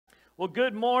Well,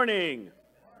 good morning.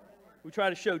 We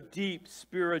try to show deep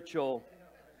spiritual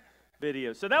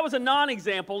videos. So that was a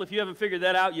non-example, if you haven't figured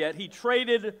that out yet. He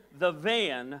traded the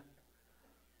van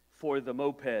for the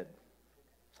moped.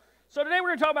 So today we're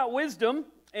going to talk about wisdom,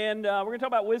 and we're going to talk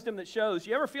about wisdom that shows.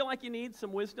 You ever feel like you need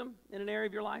some wisdom in an area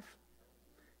of your life?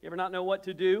 You ever not know what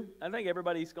to do? I think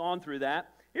everybody's gone through that.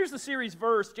 Here's the series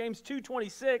verse, James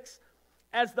 2:26.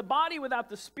 As the body without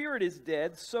the spirit is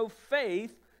dead, so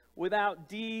faith without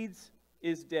deeds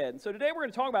is dead. And so today we're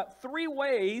going to talk about 3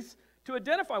 ways to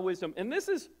identify wisdom. And this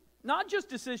is not just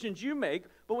decisions you make,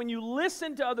 but when you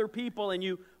listen to other people and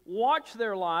you watch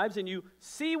their lives and you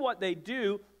see what they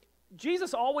do,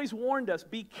 Jesus always warned us,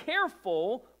 be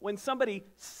careful when somebody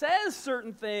says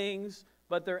certain things,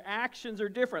 but their actions are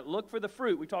different. Look for the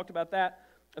fruit. We talked about that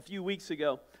a few weeks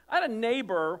ago. I had a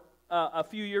neighbor a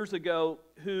few years ago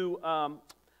who, I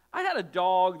had a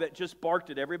dog that just barked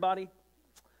at everybody.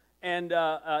 And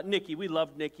Nikki, we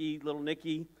loved Nikki, little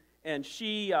Nikki, and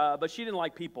but she didn't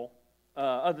like people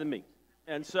other than me.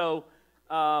 And so,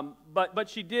 but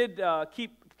she did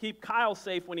keep Kyle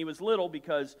safe when he was little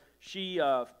because she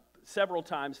several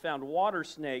times found water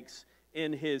snakes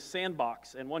in his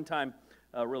sandbox, and one time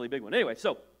a really big one. Anyway,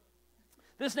 so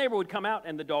this neighbor would come out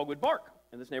and the dog would bark,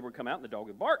 and this neighbor would come out and the dog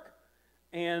would bark.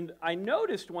 And I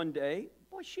noticed one day,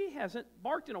 boy, she hasn't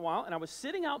barked in a while, and I was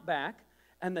sitting out back,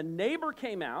 and the neighbor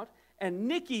came out, and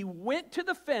Nikki went to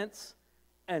the fence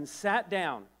and sat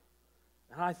down.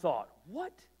 And I thought,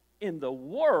 what in the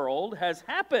world has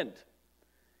happened?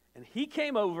 And he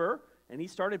came over, and he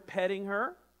started petting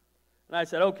her. And I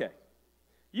said, okay,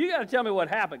 you got to tell me what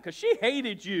happened, because she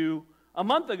hated you a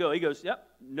month ago. He goes, yep,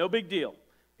 no big deal.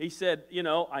 He said, you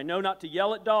know, I know not to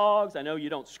yell at dogs. I know you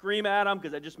don't scream at them,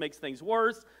 because that just makes things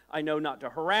worse. I know not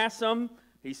to harass them.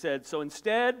 He said, so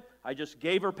instead, I just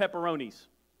gave her pepperonis.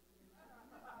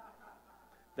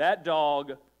 That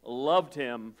dog loved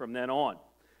him from then on.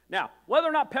 Now, whether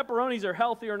or not pepperonis are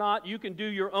healthy or not, you can do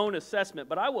your own assessment.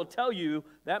 But I will tell you,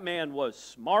 that man was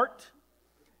smart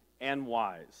and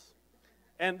wise.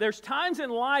 And there's times in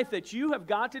life that you have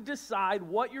got to decide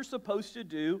what you're supposed to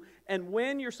do and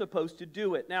when you're supposed to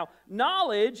do it. Now,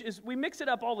 knowledge is, we mix it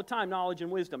up all the time, knowledge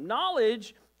and wisdom.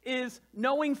 Knowledge is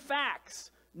knowing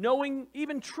facts, knowing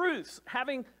even truths,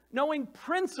 knowing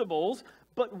principles.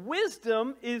 But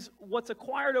wisdom is what's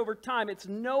acquired over time. It's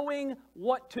knowing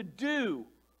what to do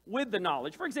with the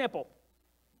knowledge. For example,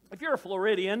 if you're a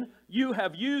Floridian, you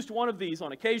have used one of these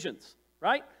on occasions,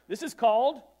 right? This is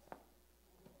called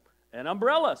an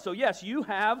umbrella. So yes, you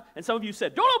have, and some of you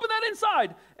said, don't open that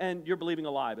inside, and you're believing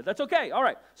a lie, but that's okay. All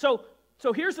right, so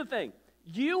here's the thing.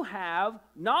 You have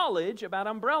knowledge about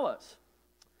umbrellas.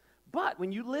 But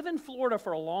when you live in Florida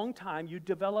for a long time, you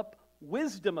develop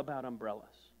wisdom about umbrellas.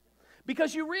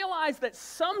 Because you realize that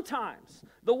sometimes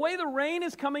the way the rain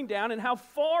is coming down and how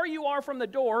far you are from the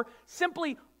door,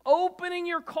 simply opening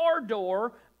your car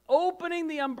door, opening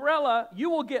the umbrella,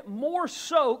 you will get more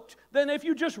soaked than if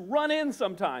you just run in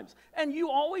sometimes. And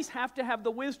you always have to have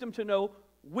the wisdom to know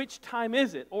which time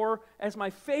is it. Or as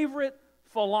my favorite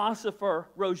philosopher,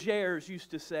 Rogers, used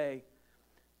to say,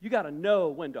 you got to know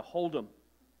when to hold them.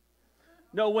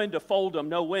 Know when to fold them,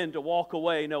 know when to walk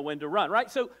away, know when to run, right?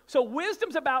 So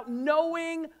wisdom's about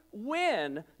knowing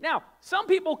when. Now, some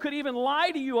people could even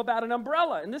lie to you about an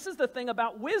umbrella, and this is the thing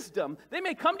about wisdom. They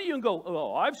may come to you and go,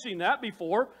 oh, I've seen that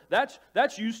before. That's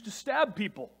used to stab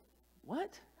people.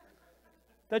 What?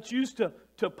 That's used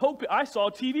to poke. I saw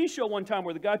a TV show one time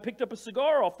where the guy picked up a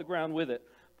cigar off the ground with it.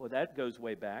 Boy, that goes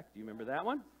way back. Do you remember that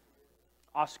one?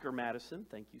 Oscar Madison,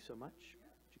 thank you so much.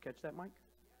 Did you catch that, Mike?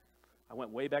 I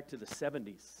went way back to the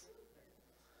 70s.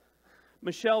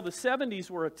 Michelle, the 70s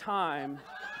were a time.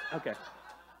 Okay.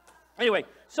 Anyway,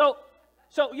 so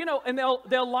you know, and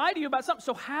they'll lie to you about something.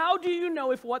 So how do you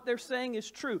know if what they're saying is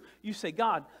true? You say,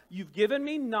 God, you've given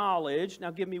me knowledge,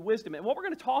 now give me wisdom. And what we're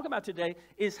going to talk about today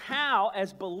is how,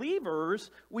 as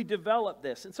believers, we develop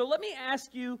this. And so let me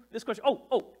ask you this question.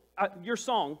 Your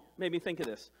song made me think of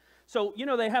this. So, you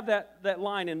know, they have that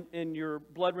line in your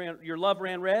love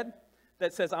ran red,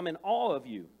 that says, I'm in awe of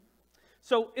you.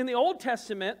 So in the Old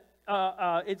Testament,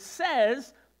 it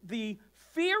says the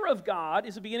fear of God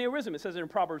is the beginning of wisdom. It says it in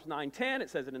Proverbs 9:10.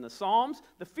 It says it in the Psalms.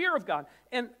 The fear of God.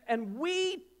 And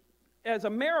we, as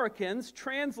Americans,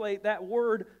 translate that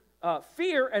word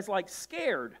fear as like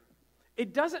scared.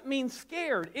 It doesn't mean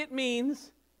scared. It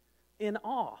means in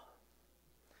awe.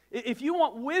 If you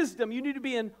want wisdom, you need to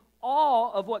be in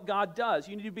awe of what God does.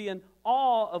 You need to be in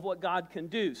awe of what God can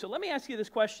do. So let me ask you this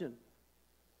question.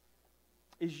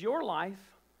 Is your life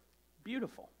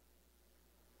beautiful?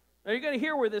 Now you're going to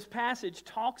hear where this passage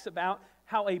talks about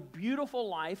how a beautiful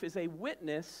life is a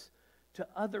witness to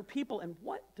other people. And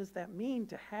what does that mean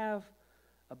to have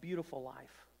a beautiful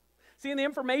life? See, in the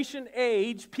information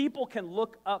age, people can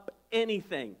look up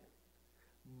anything,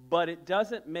 but it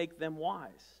doesn't make them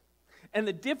wise. And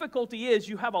the difficulty is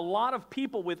you have a lot of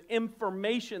people with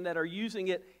information that are using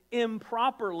it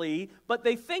improperly, but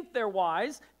they think they're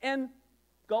wise, and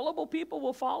gullible people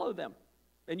will follow them.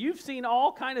 And you've seen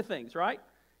all kind of things, right?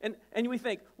 And we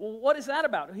think, well, what is that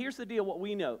about? Here's the deal, what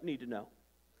we need to know.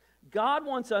 God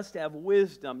wants us to have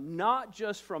wisdom, not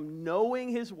just from knowing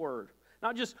His Word,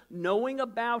 not just knowing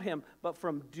about Him, but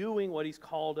from doing what He's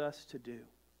called us to do.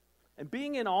 And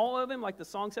being in all of Him, like the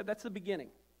song said, that's the beginning.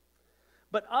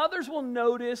 But others will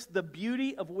notice the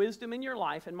beauty of wisdom in your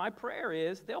life, and my prayer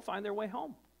is they'll find their way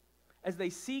home as they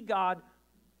see God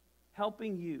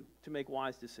helping you to make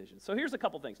wise decisions. So here's a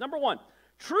couple things. Number one,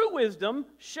 true wisdom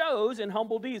shows in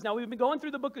humble deeds. Now, we've been going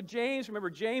through the book of James. Remember,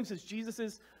 James is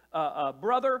Jesus'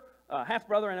 brother,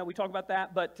 half-brother. I know we talk about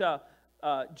that, but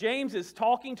James is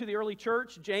talking to the early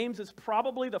church. James is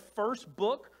probably the first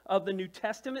book of the New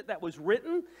Testament that was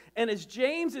written. And as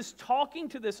James is talking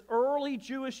to this early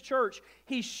Jewish church,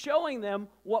 he's showing them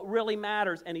what really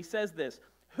matters. And he says this,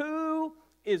 "Who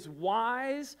is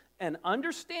wise and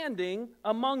understanding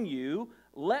among you?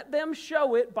 Let them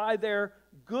show it by their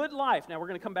good life." Now, we're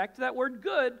going to come back to that word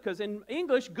good, because in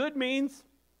English, good means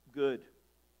good.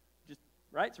 Just,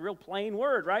 right? It's a real plain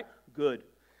word, right? Good.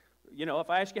 You know, if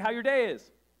I ask you how your day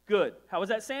is, good. How was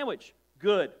that sandwich?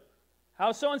 Good.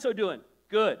 How's so-and-so doing?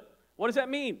 Good. What does that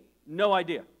mean? No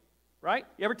idea, right?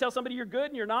 You ever tell somebody you're good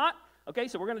and you're not? Okay,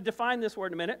 so we're going to define this word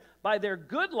in a minute. By their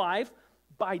good life,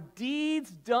 by deeds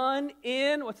done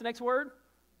in, what's the next word?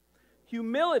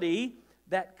 Humility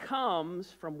that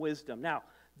comes from wisdom. Now,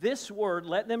 this word,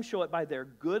 let them show it by their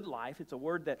good life. It's a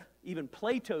word that even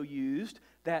Plato used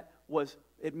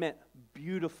it meant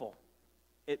beautiful.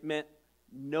 It meant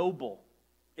noble.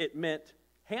 It meant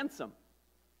handsome.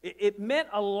 It meant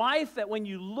a life that when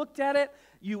you looked at it,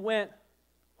 you went,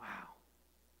 wow.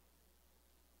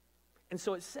 And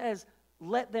so it says,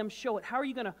 let them show it. How are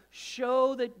you going to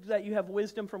show that you have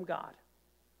wisdom from God?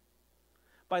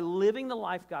 By living the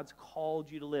life God's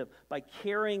called you to live. By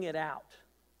carrying it out.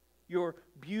 Your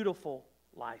beautiful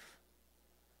life.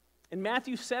 In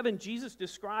Matthew 7, Jesus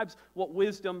describes what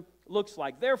wisdom looks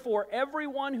like. "Therefore,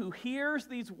 everyone who hears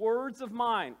these words of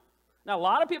mine." Now, a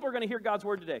lot of people are going to hear God's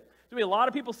word today. There's going to be a lot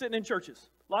of people sitting in churches.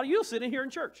 A lot of you sitting here in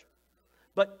church.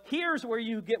 But here's where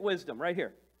you get wisdom, right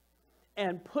here.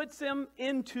 "And puts them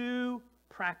into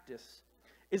practice.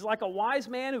 Is like a wise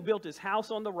man who built his house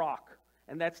on the rock."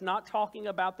 And that's not talking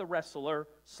about the wrestler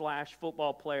 /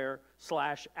 football player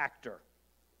 / actor.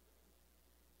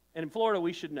 And in Florida,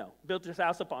 we should know. Built his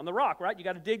house upon the rock, right? You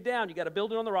got to dig down. You got to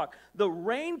build it on the rock. "The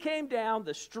rain came down,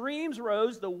 the streams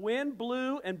rose, the wind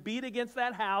blew and beat against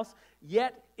that house,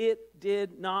 yet it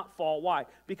did not fall." Why?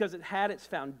 Because it had its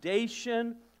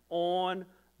foundation on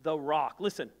the rock.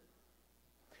 Listen,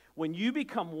 when you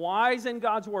become wise in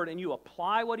God's word and you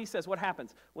apply what He says, what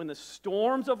happens? When the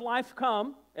storms of life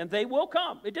come, and they will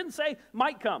come. It didn't say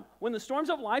might come. When the storms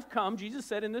of life come, Jesus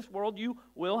said, in this world you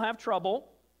will have trouble.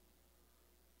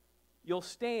 You'll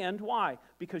stand. Why?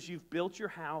 Because you've built your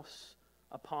house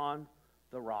upon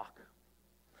the rock.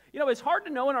 You know, it's hard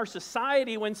to know in our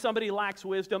society when somebody lacks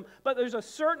wisdom, but there's a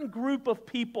certain group of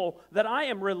people that I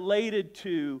am related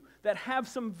to that have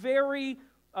some very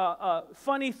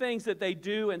funny things that they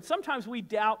do, and sometimes we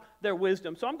doubt their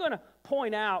wisdom. So I'm going to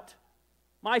point out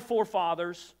my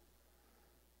forefathers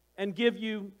and give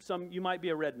you some, you might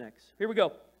be a rednecks. Here we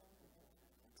go.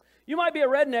 You might be a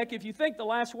redneck if you think the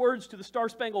last words to the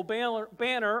Star-Spangled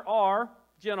Banner are,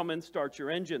 "Gentlemen, start your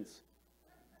engines."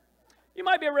 You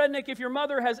might be a redneck if your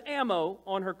mother has ammo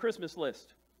on her Christmas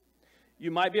list.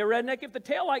 You might be a redneck if the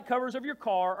taillight covers of your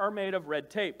car are made of red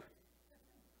tape.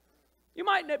 You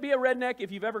might be a redneck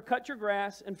if you've ever cut your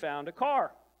grass and found a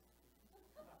car.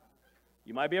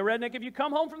 You might be a redneck if you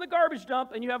come home from the garbage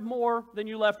dump and you have more than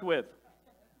you left with.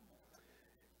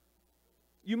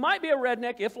 You might be a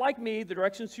redneck if, like me, the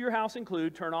directions to your house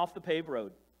include turn off the paved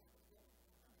road.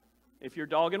 If your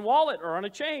dog and wallet are on a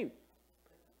chain.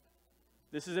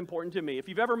 This is important to me. If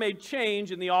you've ever made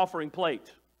change in the offering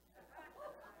plate.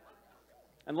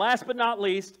 And last but not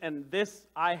least, and this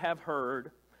I have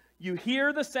heard, you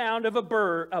hear the sound of a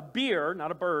beer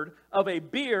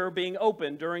being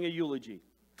opened during a eulogy.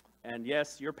 And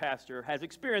yes, your pastor has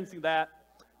experienced that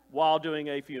while doing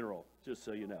a funeral, just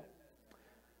so you know.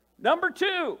 Number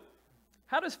 2,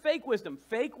 how does fake wisdom?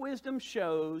 Fake wisdom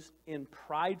shows in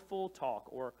prideful talk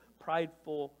or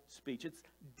prideful speech. It's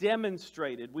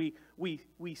demonstrated. We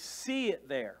see it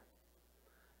there.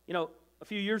 You know, a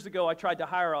few years ago, I tried to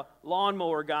hire a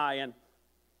lawnmower guy, and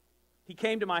he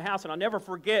came to my house, and I'll never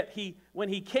forget, when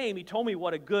he came, he told me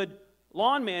what a good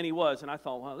lawn man he was. And I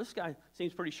thought, well, this guy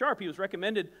seems pretty sharp. He was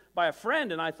recommended by a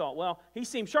friend, and I thought, well, he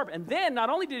seems sharp. And then, not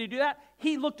only did he do that,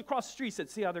 he looked across the street and said,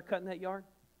 see how they're cutting that yard?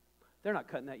 They're not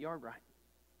cutting that yard right.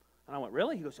 And I went,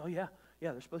 really? He goes, oh, yeah,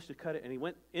 they're supposed to cut it. And he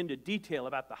went into detail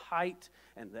about the height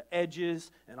and the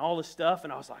edges and all this stuff.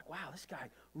 And I was like, wow, this guy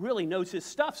really knows his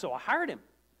stuff. So I hired him.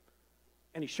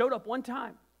 And he showed up one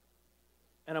time.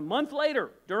 And a month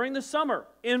later, during the summer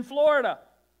in Florida,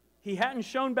 he hadn't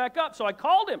shown back up. So I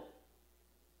called him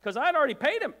because I had already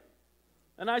paid him.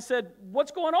 And I said,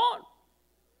 what's going on?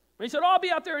 And he said, oh, I'll be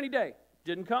out there any day.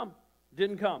 Didn't come.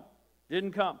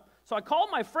 So I called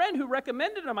my friend who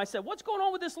recommended him. I said, what's going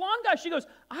on with this lawn guy? She goes,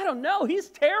 I don't know. He's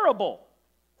terrible.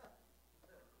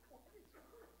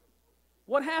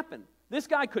 What happened? This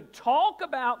guy could talk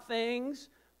about things,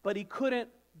 but he couldn't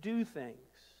do things.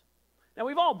 Now,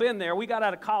 we've all been there. We got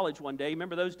out of college one day.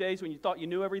 Remember those days when you thought you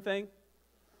knew everything?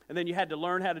 And then you had to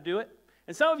learn how to do it?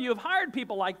 And some of you have hired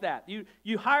people like that.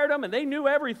 You hired them, and they knew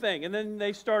everything. And then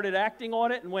they started acting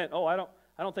on it and went, oh, I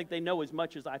don't think they know as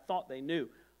much as I thought they knew.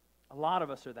 A lot of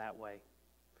us are that way.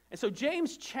 And so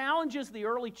James challenges the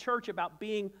early church about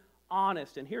being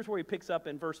honest. And here's where he picks up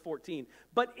in verse 14.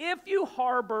 But if you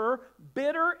harbor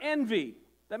bitter envy,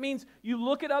 that means you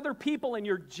look at other people and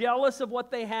you're jealous of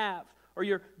what they have, or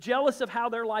you're jealous of how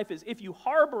their life is. If you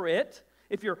harbor it,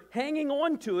 if you're hanging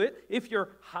on to it, if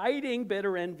you're hiding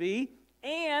bitter envy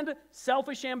and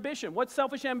selfish ambition. What's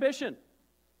selfish ambition?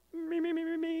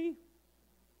 Me.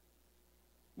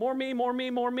 More me, more me,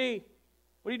 more me.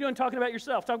 What are you doing talking about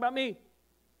yourself? Talk about me,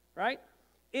 right?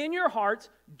 In your hearts,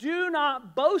 do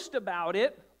not boast about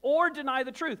it or deny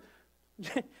the truth.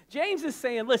 James is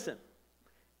saying, listen,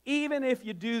 even if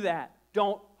you do that,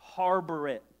 don't harbor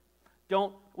it.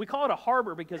 We call it a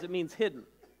harbor because it means hidden.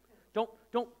 Don't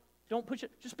push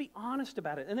it. Just be honest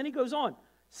about it. And then he goes on.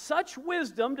 Such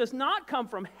wisdom does not come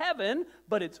from heaven,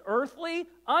 but it's earthly,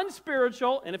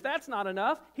 unspiritual, and if that's not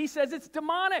enough, he says it's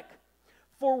demonic.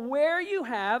 For where you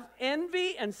have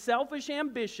envy and selfish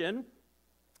ambition,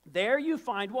 there you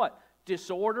find what?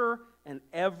 Disorder and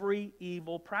every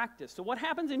evil practice. So what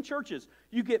happens in churches?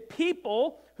 You get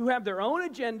people who have their own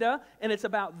agenda, and it's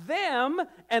about them,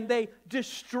 and they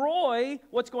destroy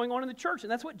what's going on in the church.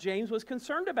 And that's what James was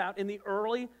concerned about in the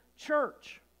early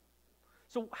church.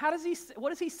 So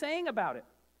what is he saying about it?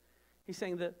 He's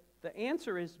saying that the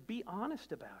answer is be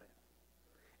honest about it.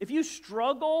 If you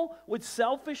struggle with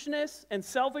selfishness and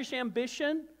selfish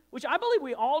ambition, which I believe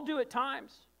we all do at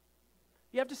times,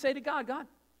 you have to say to God, God,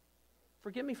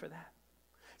 forgive me for that.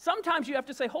 Sometimes you have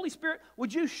to say, Holy Spirit,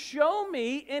 would you show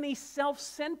me any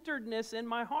self-centeredness in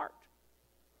my heart?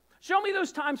 Show me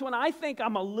those times when I think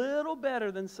I'm a little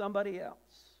better than somebody else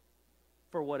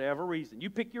for whatever reason. You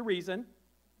pick your reason.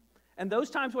 And those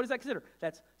times, what does that consider?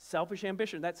 That's selfish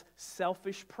ambition. That's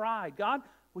selfish pride. God,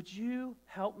 would you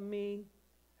help me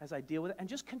as I deal with it? And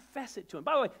just confess it to him.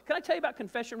 By the way, can I tell you about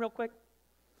confession real quick?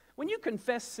 When you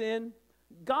confess sin,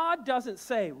 God doesn't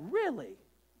say, really?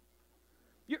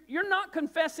 You're not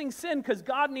confessing sin because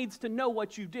God needs to know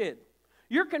what you did.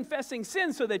 You're confessing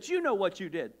sin so that you know what you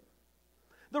did.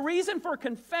 The reason for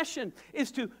confession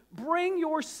is to bring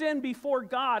your sin before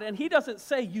God, and he doesn't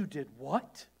say, you did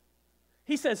what?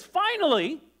 He says,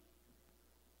 finally,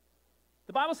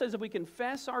 the Bible says if we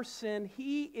confess our sin,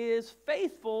 he is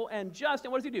faithful and just.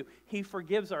 And what does he do? He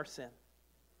forgives our sin.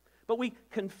 But we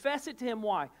confess it to him.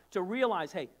 Why? To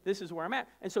realize, hey, this is where I'm at.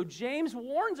 And so James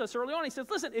warns us early on. He says,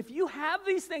 listen, if you have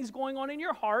these things going on in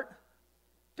your heart,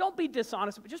 don't be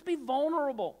dishonest, but just be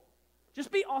vulnerable.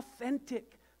 Just be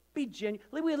authentic. Be genuine.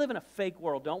 We live in a fake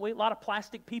world, don't we? A lot of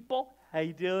plastic people. How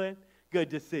you doing?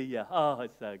 Good to see you. Oh,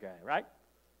 it's so great, right?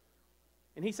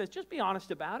 And he says, just be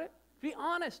honest about it. Be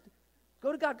honest.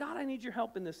 Go to God. God, I need your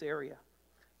help in this area.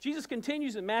 Jesus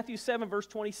continues in Matthew 7, verse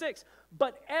 26.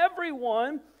 But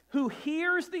everyone who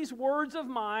hears these words of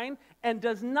mine and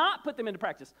does not put them into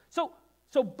practice. So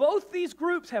both these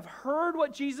groups have heard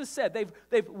what Jesus said.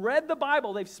 They've read the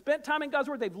Bible. They've spent time in God's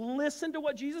Word. They've listened to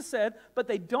what Jesus said, but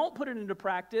they don't put it into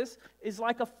practice. Is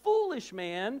like a foolish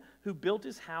man who built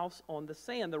his house on the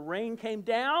sand. The rain came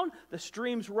down. The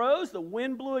streams rose. The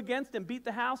wind blew against and beat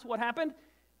the house. What happened?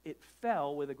 It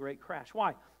fell with a great crash.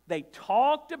 Why? They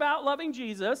talked about loving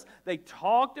Jesus. They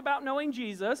talked about knowing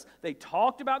Jesus. They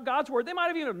talked about God's Word. They might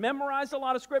have even memorized a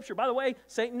lot of Scripture. By the way,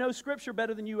 Satan knows Scripture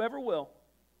better than you ever will.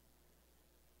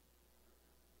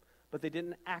 But they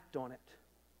didn't act on it.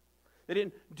 They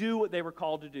didn't do what they were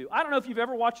called to do. I don't know if you've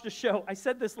ever watched a show. I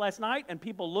said this last night, and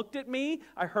people looked at me.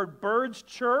 I heard birds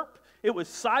chirp. It was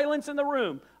silence in the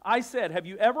room. I said, have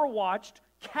you ever watched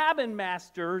Cabin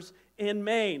Masters in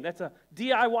Maine. That's a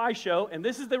DIY show, and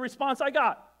this is the response I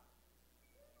got.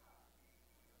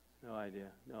 No idea,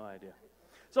 no idea.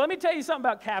 So let me tell you something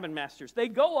about Cabin Masters. They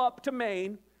go up to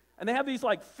Maine, and they have these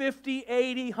like 50,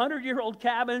 80, 100-year-old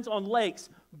cabins on lakes.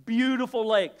 Beautiful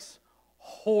lakes.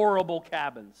 Horrible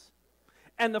cabins.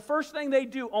 And the first thing they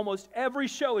do almost every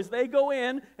show is they go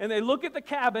in and they look at the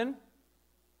cabin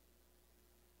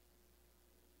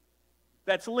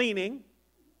that's leaning,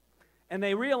 and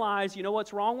they realize, you know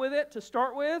what's wrong with it to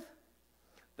start with?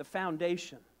 The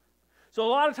foundation. So a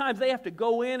lot of times they have to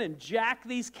go in and jack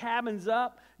these cabins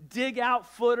up, dig out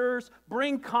footers,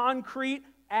 bring concrete,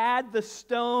 add the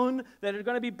stone that are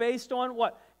going to be based on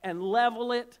what? And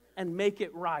level it and make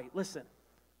it right. Listen,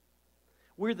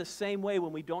 we're the same way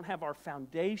when we don't have our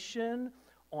foundation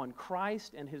on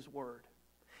Christ and His Word.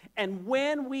 And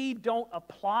when we don't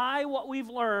apply what we've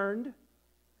learned,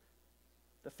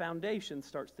 the foundation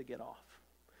starts to get off.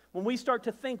 When we start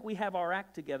to think we have our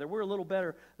act together, we're a little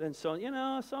better than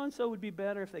so-and-so would be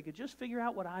better if they could just figure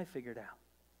out what I figured out.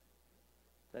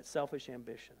 That selfish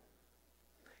ambition.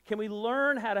 Can we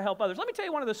learn how to help others? Let me tell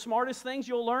you, one of the smartest things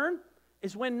you'll learn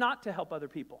is when not to help other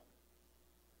people.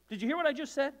 Did you hear what I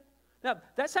just said? Now,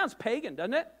 that sounds pagan,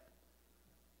 doesn't it?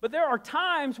 But there are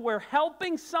times where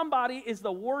helping somebody is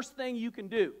the worst thing you can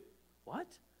do. What?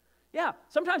 Yeah,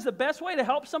 sometimes the best way to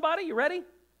help somebody, you ready,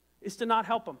 is to not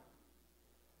help them.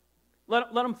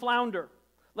 Let them flounder.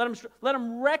 Let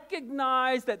them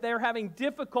recognize that they're having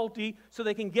difficulty so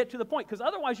they can get to the point, because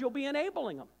otherwise you'll be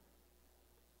enabling them.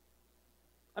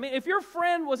 I mean, if your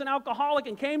friend was an alcoholic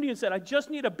and came to you and said, I just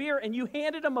need a beer, and you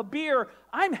handed them a beer,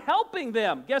 I'm helping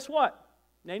them. Guess what?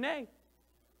 Nay, nay.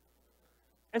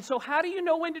 And so how do you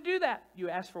know when to do that? You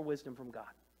ask for wisdom from God.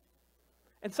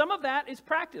 And some of that is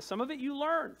practice. Some of it you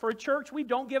learn. For a church, we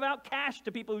don't give out cash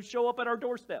to people who show up at our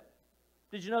doorstep.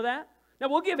 Did you know that? Now,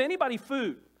 we'll give anybody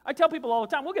food. I tell people all the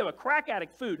time, we'll give a crack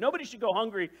addict food. Nobody should go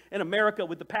hungry in America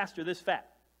with the pastor this fat.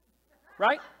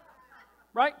 Right?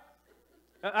 Right?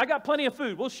 I got plenty of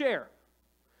food. We'll share.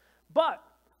 But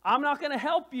I'm not going to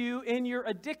help you in your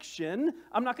addiction.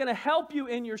 I'm not going to help you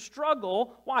in your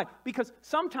struggle. Why? Because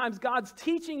sometimes God's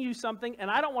teaching you something, and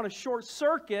I don't want to short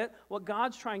circuit what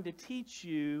God's trying to teach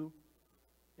you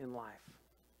in life.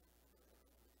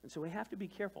 And so we have to be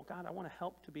careful. God, I want to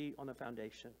help to be on the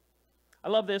foundation. I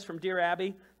love this from Dear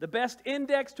Abby. The best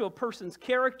index to a person's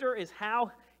character is how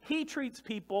he treats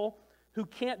people who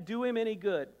can't do him any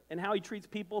good, and how he treats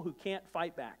people who can't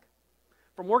fight back.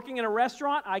 From working in a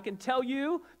restaurant, I can tell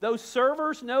you those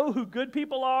servers know who good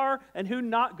people are and who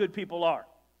not good people are.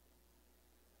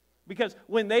 Because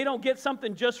when they don't get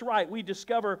something just right, we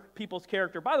discover people's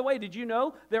character. By the way, did you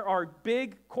know there are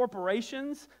big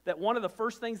corporations that one of the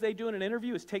first things they do in an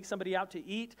interview is take somebody out to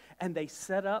eat, and they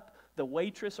set up the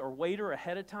waitress or waiter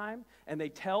ahead of time, and they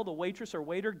tell the waitress or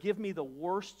waiter, give me the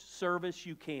worst service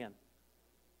you can.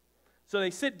 So they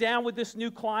sit down with this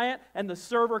new client, and the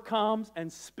server comes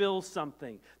and spills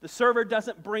something. The server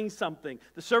doesn't bring something.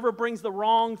 The server brings the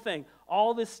wrong thing.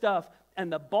 All this stuff.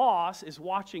 And the boss is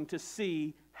watching to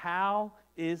see, how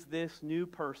is this new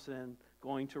person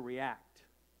going to react?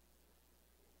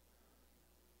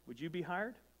 Would you be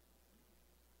hired?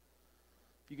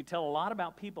 You can tell a lot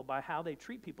about people by how they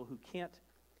treat people who can't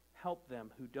help them,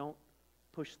 who don't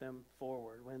push them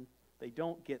forward, when they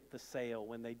don't get the sale,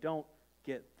 when they don't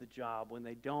get the job, when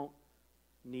they don't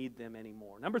need them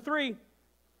anymore. Number 3,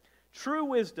 true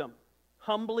wisdom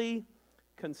humbly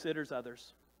considers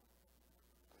others.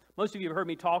 Most of you have heard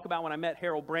me talk about when I met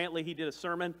Harold Brantley. He did a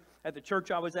sermon at the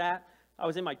church I was at. I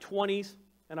was in my 20s,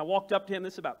 and I walked up to him.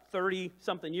 This is about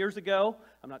 30-something years ago.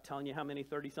 I'm not telling you how many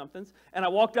 30-somethings. And I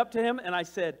walked up to him, and I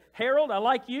said, Harold, I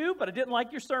like you, but I didn't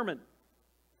like your sermon.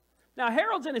 Now,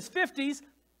 Harold's in his 50s,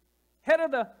 head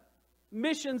of the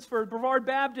missions for Brevard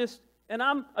Baptist, and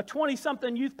I'm a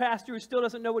 20-something youth pastor who still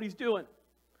doesn't know what he's doing.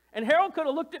 And Harold could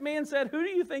have looked at me and said, who do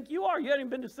you think you are? You haven't even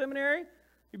been to seminary.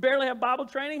 You barely have Bible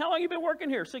training. How long have you been working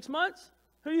here? 6 months?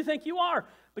 Who do you think you are?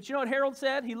 But you know what Harold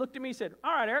said? He looked at me and said,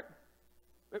 all right, Eric.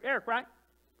 Eric, right?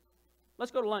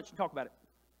 Let's go to lunch and talk about it.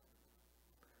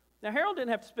 Now, Harold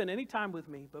didn't have to spend any time with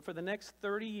me, but for the next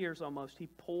 30 years almost, he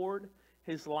poured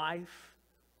his life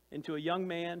into a young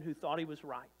man who thought he was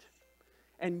right.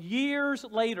 And years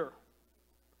later,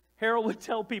 Harold would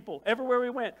tell people everywhere we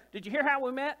went, did you hear how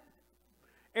we met?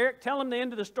 Eric, tell him the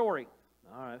end of the story.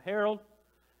 All right, Harold,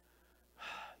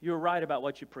 you were right about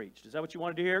what you preached. Is that what you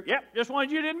wanted to hear? Yep, just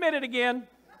wanted you to admit it again.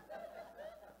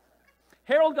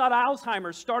 Harold got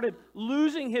Alzheimer's, started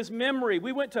losing his memory.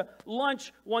 We went to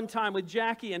lunch one time with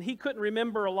Jackie, and he couldn't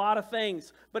remember a lot of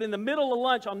things. But in the middle of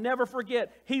lunch, I'll never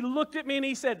forget, he looked at me and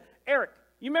he said, Eric,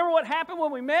 You remember what happened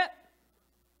when we met?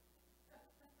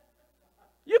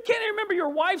 You can't even remember your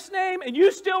wife's name, and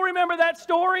you still remember that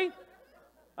story?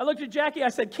 I looked at Jackie, I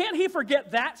said, can't he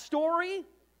forget that story?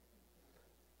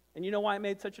 And you know why it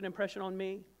made such an impression on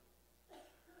me?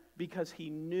 Because he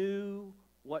knew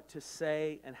what to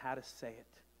say and how to say it.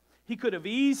 He could have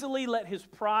easily let his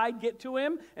pride get to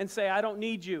him and say, I don't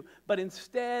need you. But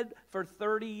instead, for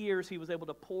 30 years, he was able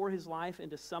to pour his life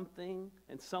into something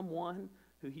and someone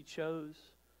who he chose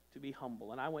to be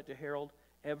humble. And I went to Harold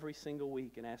every single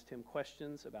week and asked him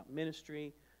questions about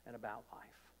ministry and about life.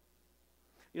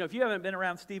 You know, if you haven't been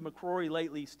around Steve McCrory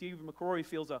lately, Steve McCrory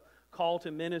feels a call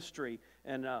to ministry.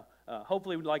 And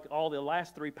hopefully, like all the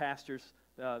last 3 pastors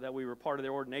that we were part of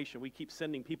their ordination, we keep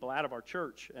sending people out of our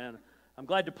church. And I'm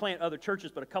glad to plant other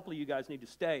churches, but a couple of you guys need to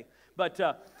stay. But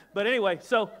anyway,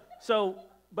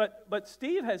 but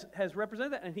Steve has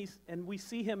represented that, and we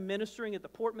see him ministering at the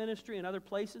Port Ministry and other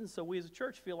places. So we as a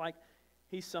church feel like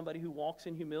he's somebody who walks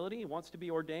in humility and wants to be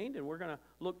ordained, and we're going to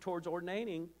look towards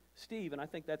ordaining Steve. And I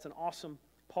think that's an awesome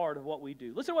part of what we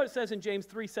do. Listen to what it says in James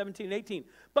 3:17 and 18.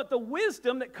 But the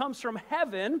wisdom that comes from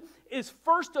heaven is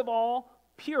first of all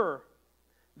pure,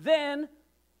 then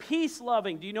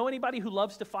peace-loving. Do you know anybody who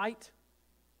loves to fight?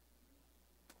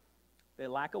 They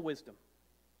lack of wisdom.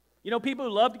 You know people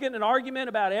who love to get in an argument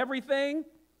about everything?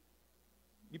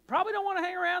 You probably don't want to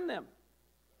hang around them.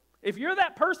 If you're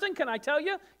that person, can I tell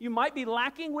you, you might be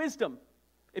lacking wisdom.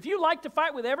 If you like to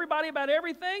fight with everybody about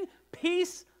everything,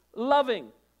 peace-loving.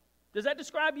 Does that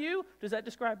describe you? Does that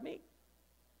describe me?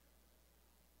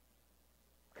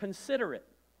 Considerate,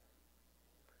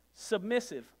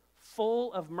 submissive,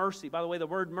 full of mercy. By the way, the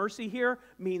word mercy here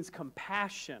means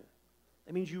compassion.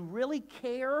 It means you really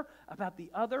care about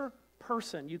the other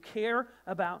person. You care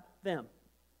about them.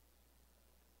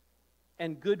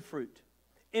 And good fruit.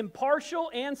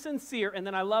 Impartial and sincere, and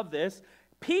then I love this,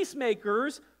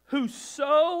 peacemakers who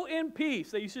sow in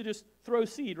peace. They used to just throw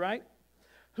seed, right?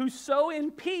 Who sow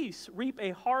in peace reap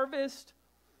a harvest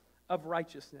of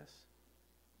righteousness.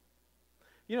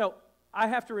 You know, I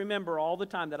have to remember all the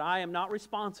time that I am not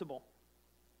responsible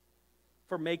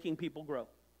for making people grow.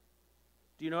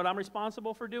 Do you know what I'm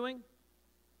responsible for doing?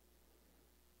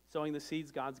 Sowing the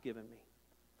seeds God's given me.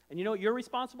 And you know what you're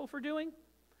responsible for doing?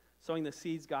 Sowing the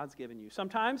seeds God's given you.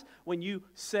 Sometimes when you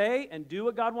say and do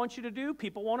what God wants you to do,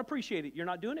 people won't appreciate it. You're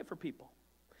not doing it for people.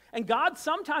 And God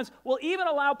sometimes will even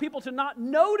allow people to not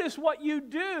notice what you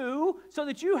do so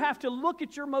that you have to look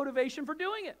at your motivation for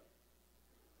doing it.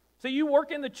 So you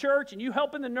work in the church and you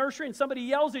help in the nursery and somebody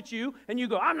yells at you and you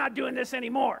go, I'm not doing this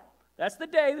anymore. That's the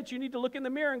day that you need to look in the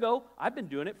mirror and go, I've been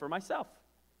doing it for myself.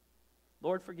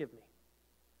 Lord, forgive me.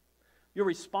 You're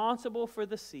responsible for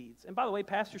the seeds. And by the way,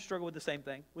 pastors struggle with the same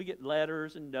thing. We get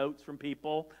letters and notes from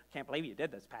people. Can't believe you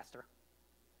did this, Pastor.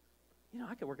 You know,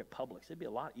 I could work at Publix. It'd be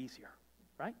a lot easier,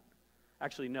 right?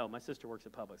 Actually, no. My sister works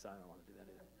at Publix. I don't want to do that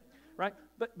either. Right?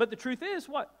 But the truth is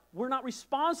what? We're not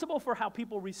responsible for how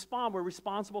people respond. We're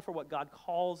responsible for what God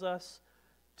calls us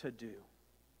to do.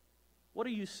 What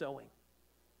are you sowing?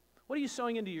 What are you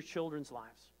sowing into your children's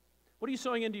lives? What are you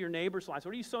sowing into your neighbor's lives?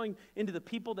 What are you sowing into the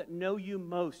people that know you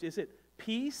most? Is it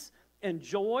peace and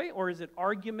joy, or is it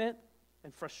argument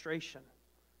and frustration?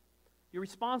 You're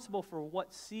responsible for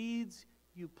what seeds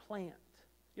you plant.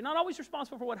 You're not always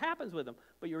responsible for what happens with them,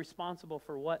 but you're responsible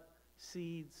for what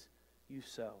seeds you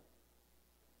sow.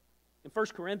 In 1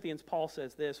 Corinthians, Paul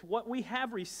says this, what we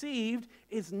have received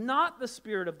is not the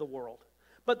spirit of the world,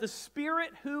 but the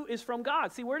Spirit who is from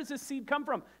God. See, where does this seed come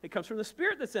from? It comes from the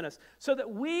Spirit that's in us, so that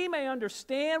we may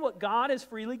understand what God has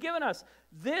freely given us.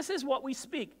 This is what we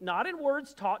speak, not in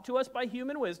words taught to us by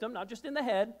human wisdom, not just in the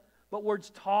head, but words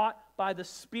taught by the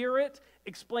Spirit,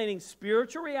 explaining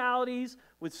spiritual realities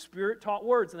with Spirit-taught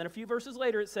words. And then a few verses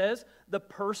later it says, the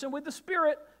person with the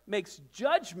Spirit makes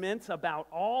judgments about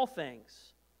all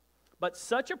things. But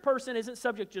such a person isn't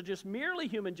subject to just merely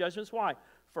human judgments. Why?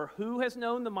 For who has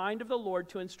known the mind of the Lord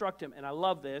to instruct him? And I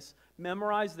love this.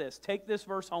 Memorize this. Take this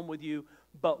verse home with you.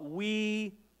 But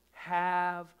we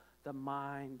have the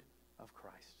mind of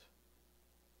Christ.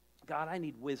 God, I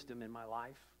need wisdom in my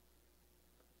life.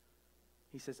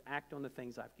 He says, act on the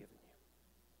things I've given you.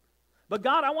 But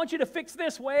God, I want you to fix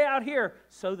this way out here.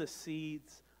 Sow the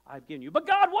seeds I've given you. But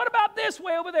God, what about this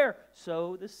way over there?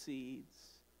 Sow the seeds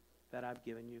that I've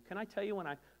given you. Can I tell you, when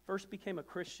I first became a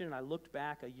Christian and I looked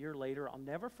back a year later, I'll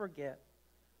never forget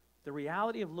the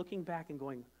reality of looking back and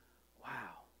going,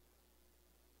 wow.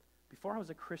 Before I was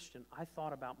a Christian, I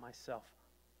thought about myself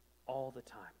all the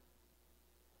time.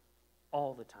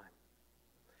 All the time.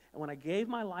 And when I gave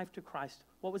my life to Christ,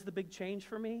 what was the big change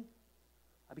for me?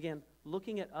 I began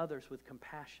looking at others with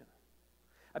compassion.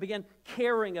 I began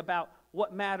caring about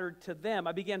what mattered to them.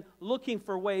 I began looking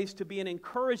for ways to be an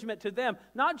encouragement to them,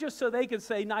 not just so they could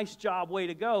say, nice job, way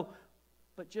to go,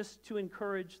 but just to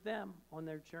encourage them on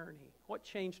their journey. What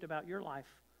changed about your life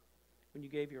when you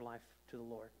gave your life to the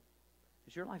Lord?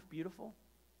 Is your life beautiful?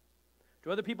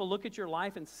 Do other people look at your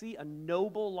life and see a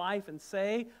noble life and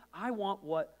say, I want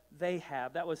what they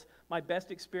have? That was my best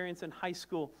experience in high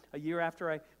school, a year after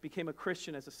I became a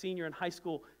Christian as a senior in high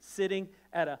school, sitting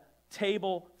at a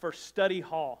table for study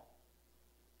hall.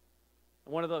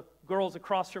 And one of the girls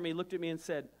across from me looked at me and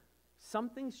said,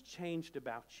 something's changed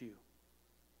about you.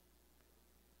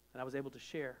 And I was able to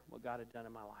share what God had done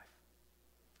in my life.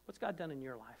 What's God done in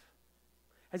your life?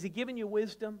 Has He given you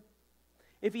wisdom?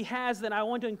 If He has, then I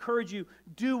want to encourage you,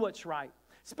 do what's right.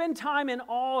 Spend time in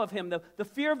awe of Him. The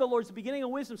fear of the Lord is the beginning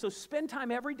of wisdom, so spend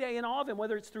time every day in awe of Him,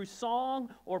 whether it's through song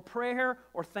or prayer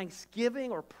or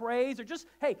thanksgiving or praise or just,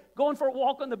 hey, going for a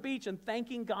walk on the beach and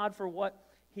thanking God for what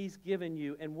He's given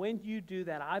you. And when you do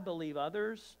that, I believe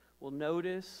others will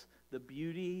notice the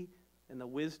beauty and the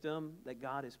wisdom that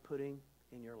God is putting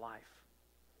in your life.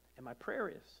 And my prayer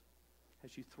is,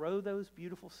 as you throw those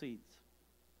beautiful seeds,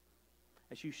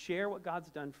 as you share what God's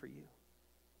done for you,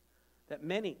 that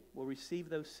many will receive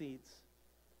those seeds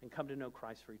and come to know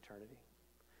Christ for eternity.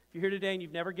 If you're here today and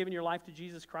you've never given your life to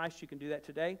Jesus Christ, you can do that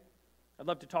today. I'd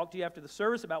love to talk to you after the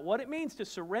service about what it means to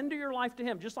surrender your life to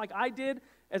Him, just like I did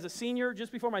as a senior,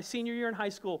 just before my senior year in high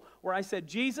school, where I said,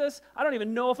 Jesus, I don't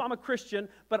even know if I'm a Christian,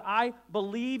 but I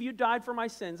believe You died for my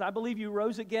sins. I believe You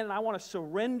rose again, and I want to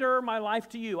surrender my life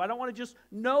to You. I don't want to just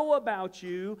know about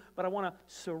You, but I want to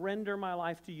surrender my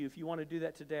life to You. If you want to do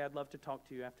that today, I'd love to talk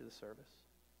to you after the service.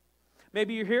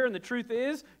 Maybe you're here and the truth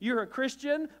is you're a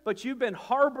Christian, but you've been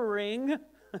harboring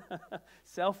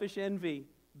selfish envy,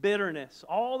 bitterness,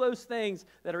 all those things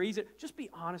that are easy. Just be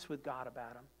honest with God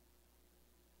about them.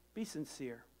 Be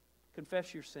sincere.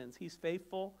 Confess your sins. He's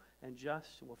faithful and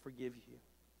just and will forgive you.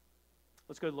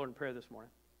 Let's go to the Lord in prayer this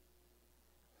morning.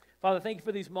 Father, thank You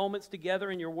for these moments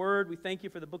together in Your Word. We thank You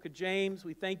for the book of James.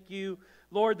 We thank You,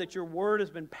 Lord, that Your Word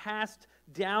has been passed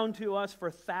down to us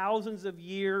for thousands of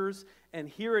years, and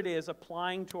here it is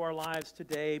applying to our lives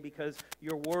today because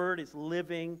Your Word is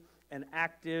living and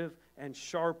active and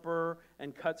sharper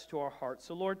and cuts to our hearts.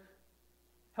 So, Lord,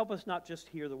 help us not just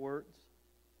hear the words,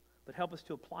 but help us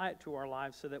to apply it to our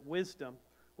lives so that wisdom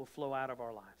will flow out of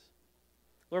our lives.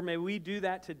 Lord, may we do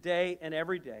that today and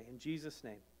every day. In Jesus'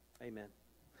 name, amen.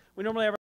 We normally have